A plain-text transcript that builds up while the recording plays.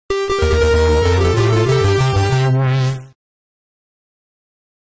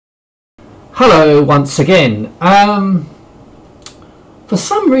Hello once again. For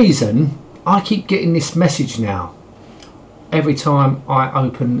some reason I keep getting this message now every time I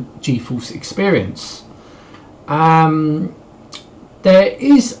open GeForce Experience. There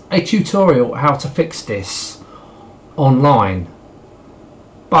is a tutorial how to fix this online,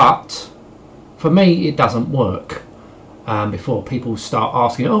 but for me it doesn't work. Before people start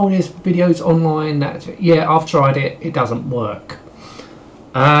asking, oh, there's videos online, yeah, I've tried it, it doesn't work.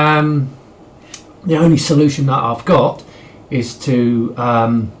 The only solution that I've got is to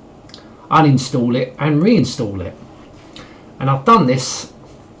uninstall it and reinstall it, and I've done this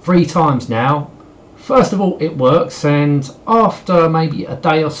 3 times now. First of all, it works, and after maybe a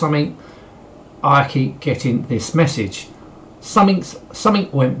day or something I keep getting this message: something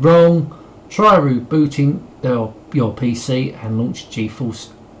went wrong, try rebooting your PC and launch GeForce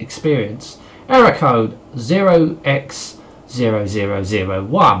Experience, error code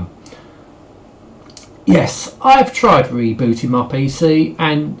 0x0001. Yes, I've tried rebooting my PC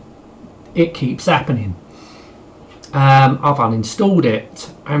and it keeps happening. I've uninstalled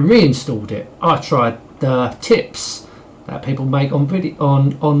it and reinstalled it. I've tried the tips that people make on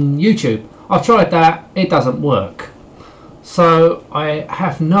YouTube. I've tried that, it doesn't work. So I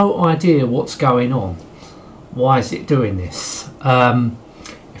have no idea what's going on. Why is it doing this?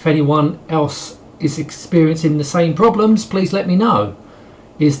 If anyone else is experiencing the same problems, please let me know.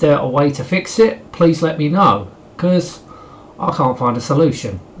 Is there a way to fix it? Please let me know, because I can't find a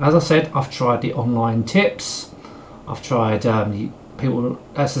solution. As I said, I've tried the online tips. I've tried people,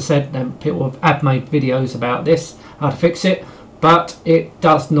 as I said, people have made videos about this, how to fix it, but it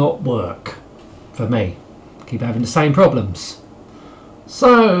does not work for me. I keep having the same problems.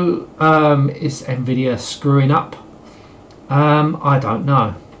 So is NVIDIA screwing up? I don't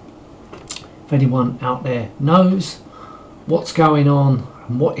know. If anyone out there knows what's going on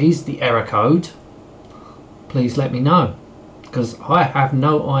and what is the error code, please let me know, because I have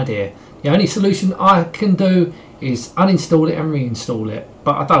no idea. The only solution I can do is uninstall it and reinstall it,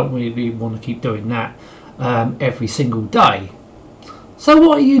 but I don't really want to keep doing that every single day. So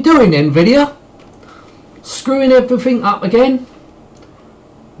what are you doing, NVIDIA? Screwing everything up again?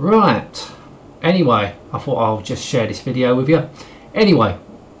 Right. Anyway, I thought I'll just share this video with you. Anyway,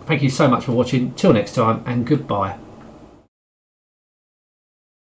 thank you so much for watching. Till next time, and goodbye.